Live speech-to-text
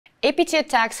APT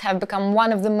attacks have become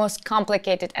one of the most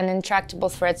complicated and intractable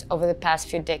threats over the past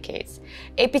few decades.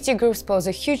 APT groups pose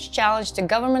a huge challenge to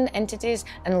government entities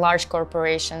and large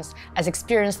corporations, as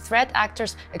experienced threat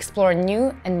actors explore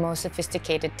new and more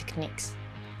sophisticated techniques.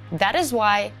 That is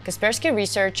why Kaspersky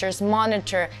researchers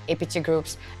monitor APT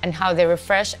groups and how they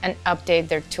refresh and update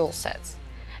their toolsets.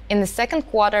 In the second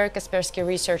quarter, Kaspersky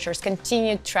researchers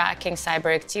continued tracking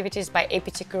cyber activities by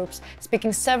APT groups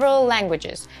speaking several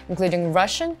languages, including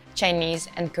Russian, Chinese,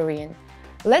 and Korean.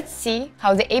 Let's see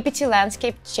how the APT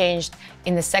landscape changed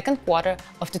in the second quarter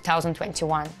of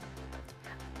 2021.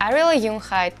 Ariel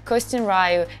Jungheit, Costin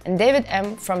Raiu, and David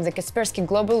Emm from the Kaspersky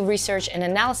Global Research and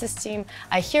Analysis team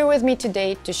are here with me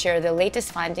today to share the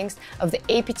latest findings of the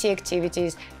APT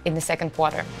activities in the second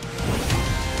quarter.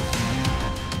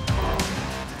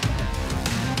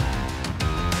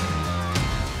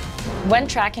 When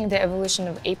tracking the evolution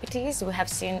of APTs, we have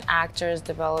seen actors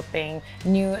developing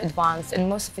new, advanced, and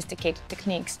more sophisticated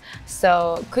techniques.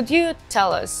 So, could you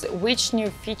tell us which new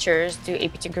features do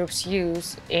APT groups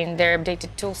use in their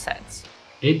updated toolsets?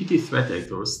 APT threat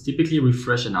actors typically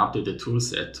refresh and update the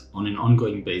toolset on an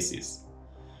ongoing basis.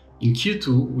 In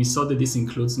Q2, we saw that this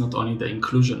includes not only the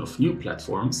inclusion of new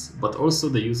platforms, but also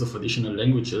the use of additional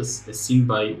languages as seen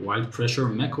by Wild Pressure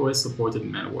macOS-supported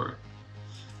malware.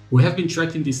 We have been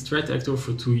tracking this threat actor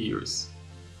for 2 years.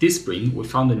 This spring, we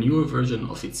found a newer version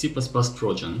of its C++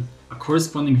 Trojan, a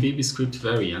corresponding VB script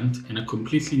variant, and a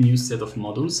completely new set of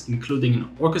modules, including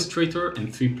an orchestrator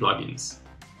and 3 plugins.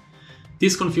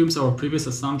 This confirms our previous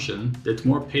assumption that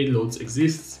more payloads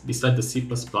exist beside the C++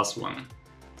 one.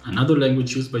 Another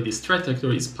language used by this threat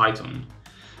actor is Python.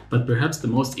 But perhaps the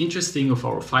most interesting of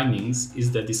our findings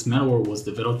is that this malware was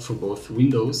developed for both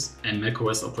Windows and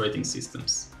macOS operating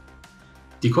systems.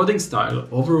 Decoding style,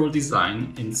 overall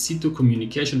design, and C2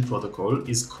 communication protocol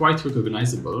is quite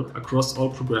recognizable across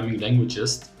all programming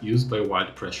languages used by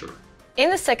Wild Pressure. In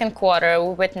the second quarter,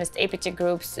 we witnessed APT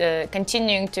groups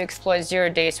continuing to exploit 0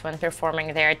 days when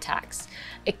performing their attacks.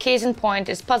 A case in point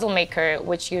is PuzzleMaker,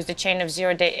 which used a chain of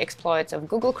 0-day exploits of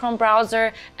Google Chrome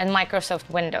browser and Microsoft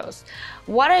Windows.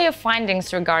 What are your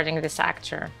findings regarding this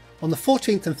actor? On the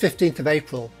 14th and 15th of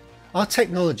April, our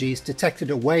technologies detected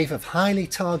a wave of highly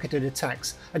targeted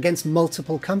attacks against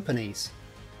multiple companies.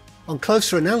 On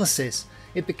closer analysis,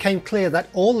 it became clear that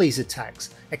all these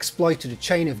attacks exploited a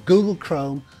chain of Google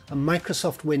Chrome and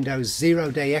Microsoft Windows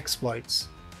 0-day exploits.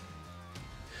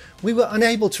 We were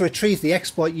unable to retrieve the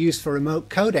exploit used for remote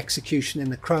code execution in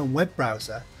the Chrome web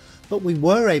browser, but we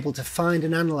were able to find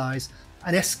and analyze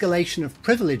an escalation of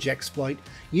privilege exploit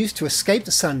used to escape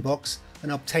the sandbox and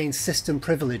obtain system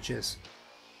privileges.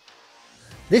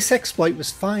 This exploit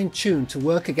was fine-tuned to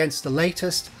work against the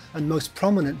latest and most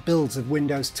prominent builds of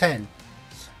Windows 10,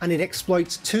 and it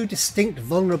exploits 2 distinct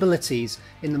vulnerabilities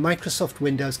in the Microsoft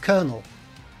Windows kernel.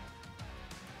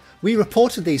 We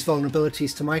reported these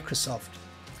vulnerabilities to Microsoft.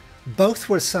 Both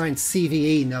were assigned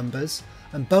CVE numbers,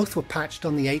 and both were patched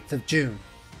on the 8th of June.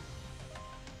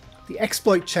 The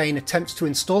exploit chain attempts to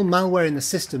install malware in the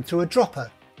system through a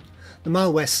dropper. The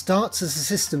malware starts as a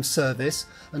system service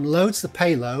and loads the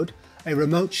payload, a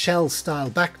remote shell-style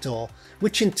backdoor,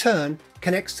 which in turn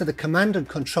connects to the command and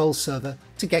control server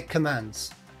to get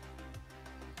commands.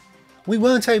 We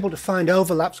weren't able to find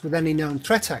overlaps with any known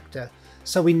threat actor,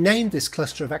 so we named this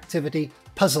cluster of activity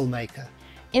PuzzleMaker.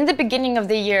 In the beginning of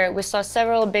the year, we saw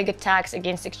several big attacks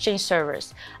against Exchange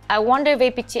servers. I wonder if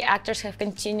APT actors have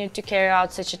continued to carry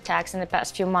out such attacks in the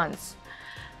past few months.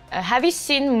 Have you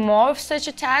seen more of such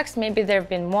attacks? Maybe there have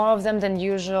been more of them than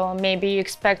usual. Maybe you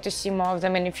expect to see more of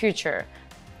them in the future.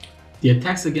 The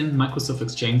attacks against Microsoft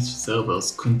Exchange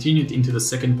servers continued into the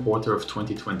second quarter of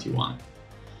 2021.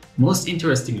 Most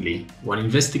interestingly, while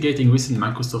investigating recent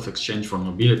Microsoft Exchange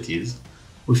vulnerabilities,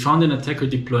 we found an attacker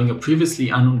deploying a previously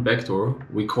unknown backdoor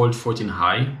we called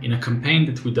 14High in a campaign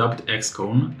that we dubbed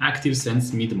XCON, active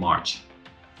since mid-March.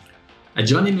 A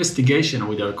joint investigation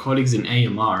with our colleagues in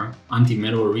AMR,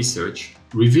 Anti-Malware Research,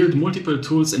 revealed multiple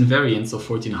tools and variants of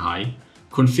 14High,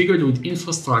 configured with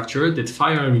infrastructure that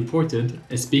FireEye reported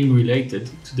as being related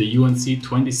to the UNC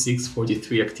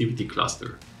 2643 activity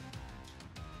cluster.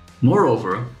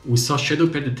 Moreover, we saw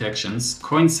shadowpad detections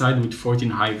coincide with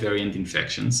 14High variant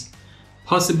infections,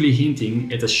 possibly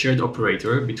hinting at a shared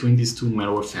operator between these two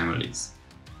malware families.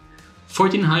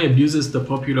 14High abuses the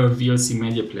popular VLC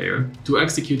media player to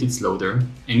execute its loader,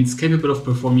 and it's capable of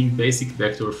performing basic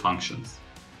backdoor functions.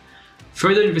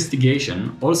 Further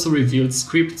investigation also revealed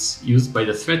scripts used by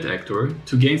the threat actor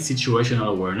to gain situational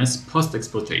awareness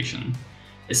post-exploitation,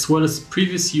 as well as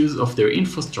previous use of their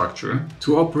infrastructure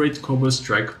to operate Cobalt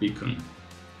Strike Beacon.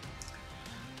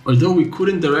 Although we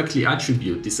couldn't directly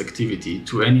attribute this activity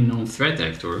to any known threat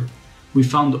actor, we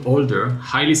found older,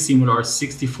 highly similar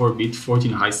 64-bit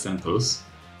 14-high samples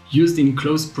used in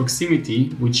close proximity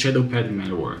with ShadowPad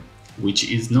malware,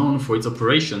 which is known for its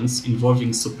operations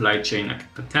involving supply chain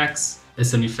attacks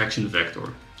as an infection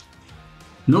vector.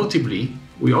 Notably,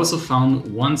 we also found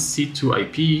one C2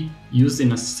 IP used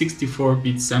in a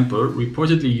 64-bit sample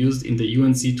reportedly used in the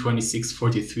UNC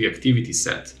 2643 activity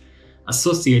set,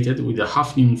 associated with a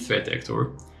half-noon threat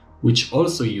actor, which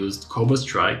also used Cobalt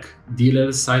Strike, DLL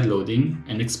sideloading,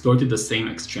 and exploited the same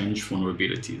exchange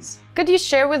vulnerabilities. Could you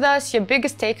share with us your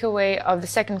biggest takeaway of the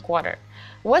second quarter?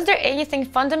 Was there anything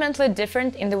fundamentally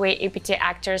different in the way APT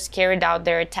actors carried out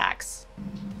their attacks?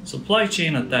 Supply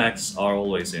chain attacks are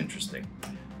always interesting.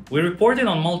 We reported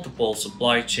on multiple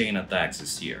supply chain attacks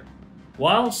this year.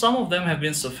 While some of them have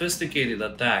been sophisticated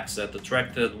attacks that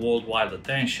attracted worldwide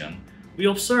attention, we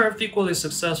observed equally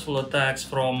successful attacks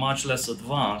from much less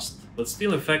advanced but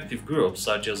still effective groups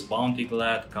such as Bounty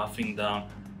Glad, Cuffing Down,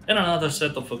 and another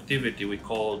set of activity we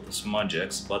called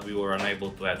SmudgeX, but we were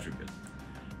unable to attribute.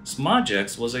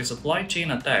 SmudgeX was a supply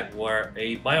chain attack where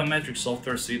a biometric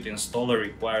software suite installer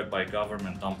required by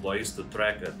government employees to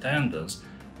track attendance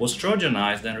was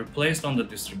trojanized and replaced on the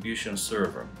distribution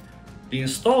server. The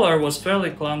installer was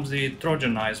fairly clumsily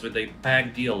trojanized with a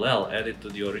packed DLL added to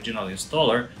the original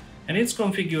installer, and its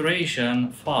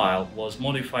configuration file was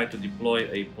modified to deploy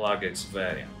a plugx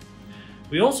variant.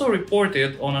 We also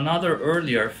reported on another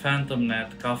earlier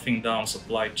PhantomNet Cuffing Down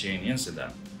supply chain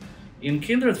incident. In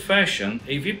kindred fashion,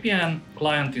 a VPN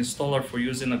client installer for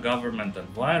use in a government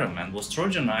environment was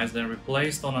trojanized and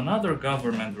replaced on another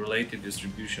government-related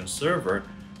distribution server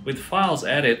with files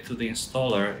added to the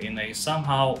installer in a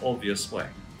somehow obvious way.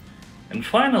 And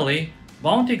finally,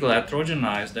 Bounty Glad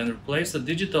trojanized and replaced the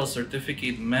digital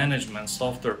certificate management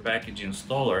software package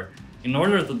installer in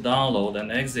order to download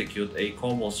and execute a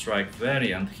Cobalt Strike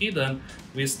variant hidden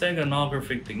with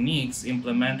steganographic techniques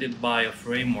implemented by a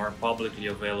framework publicly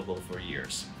available for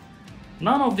years.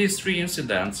 None of these three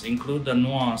incidents include the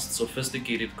nuanced,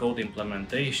 sophisticated code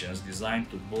implementations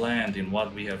designed to blend in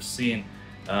what we have seen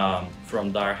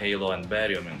from Darhalo and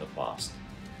Barium in the past.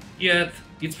 Yet,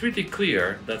 it's pretty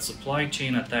clear that supply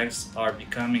chain attacks are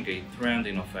becoming a trend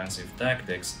in offensive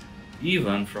tactics,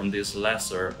 even from these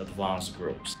lesser advanced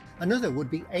groups. Another would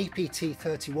be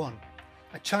APT-31,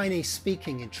 a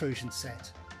Chinese-speaking intrusion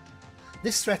set.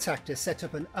 This threat actor set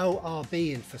up an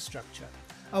ORB infrastructure.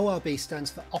 ORB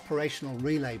stands for Operational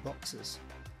Relay Boxes.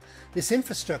 This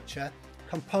infrastructure,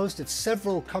 composed of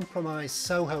several compromised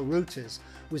SOHO routers,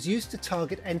 was used to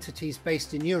target entities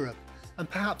based in Europe and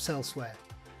perhaps elsewhere.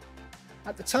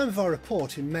 At the time of our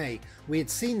report in May, we had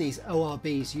seen these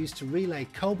ORBs used to relay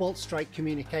Cobalt Strike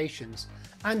communications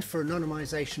and for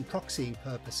anonymization proxying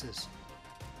purposes.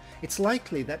 It's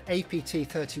likely that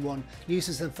APT-31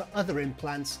 uses them for other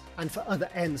implants and for other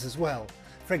ends as well,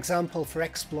 for example for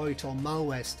exploit or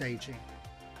malware staging.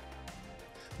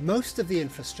 Most of the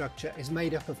infrastructure is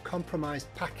made up of compromised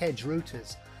package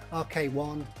routers,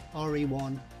 RK1,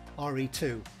 RE1,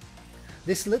 RE2.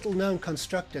 This little-known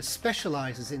constructor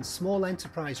specializes in small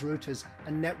enterprise routers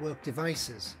and network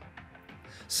devices.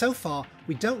 So far,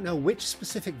 we don't know which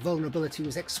specific vulnerability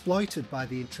was exploited by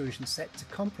the intrusion set to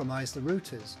compromise the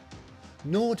routers,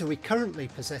 nor do we currently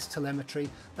possess telemetry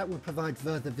that would provide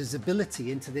further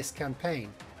visibility into this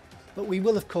campaign, but we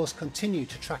will of course continue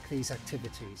to track these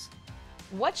activities.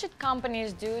 What should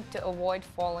companies do to avoid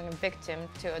falling victim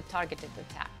to a targeted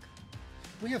attack?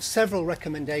 We have several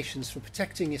recommendations for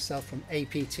protecting yourself from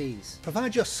APTs.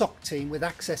 Provide your SOC team with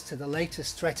access to the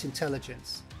latest threat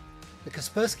intelligence. The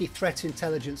Kaspersky Threat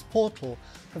Intelligence Portal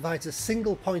provides a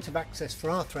single point of access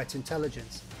for our threat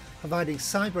intelligence, providing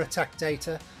cyber attack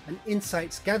data and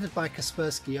insights gathered by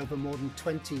Kaspersky over more than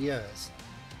 20 years.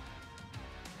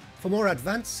 For more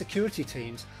advanced security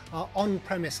teams, our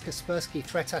on-premise Kaspersky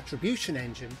Threat Attribution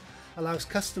Engine allows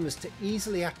customers to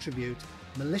easily attribute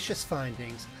malicious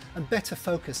findings and better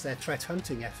focus their threat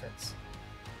hunting efforts.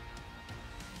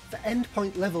 For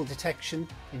endpoint level detection,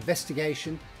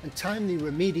 investigation and timely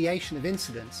remediation of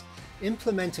incidents,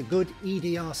 implement a good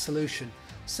EDR solution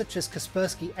such as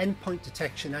Kaspersky Endpoint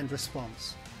Detection and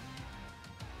Response.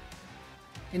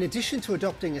 In addition to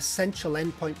adopting essential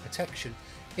endpoint protection,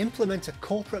 implement a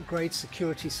corporate-grade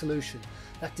security solution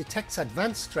that detects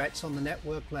advanced threats on the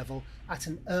network level at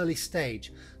an early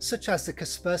stage, such as the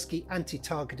Kaspersky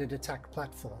Anti-Targeted Attack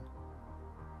platform.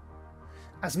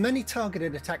 As many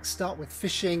targeted attacks start with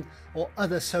phishing or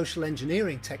other social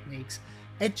engineering techniques,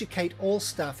 educate all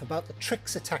staff about the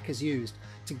tricks attackers used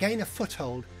to gain a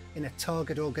foothold in a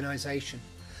target organization,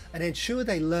 and ensure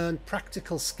they learn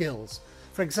practical skills,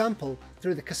 for example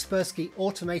through the Kaspersky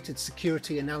automated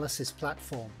security analysis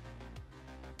platform.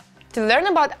 To learn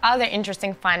about other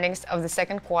interesting findings of the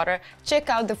second quarter, check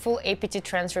out the full APT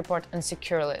Trends report on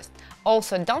SecureList.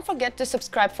 Also, don't forget to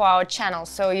subscribe for our channel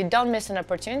so you don't miss an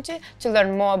opportunity to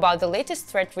learn more about the latest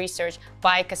threat research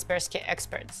by Kaspersky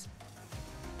experts.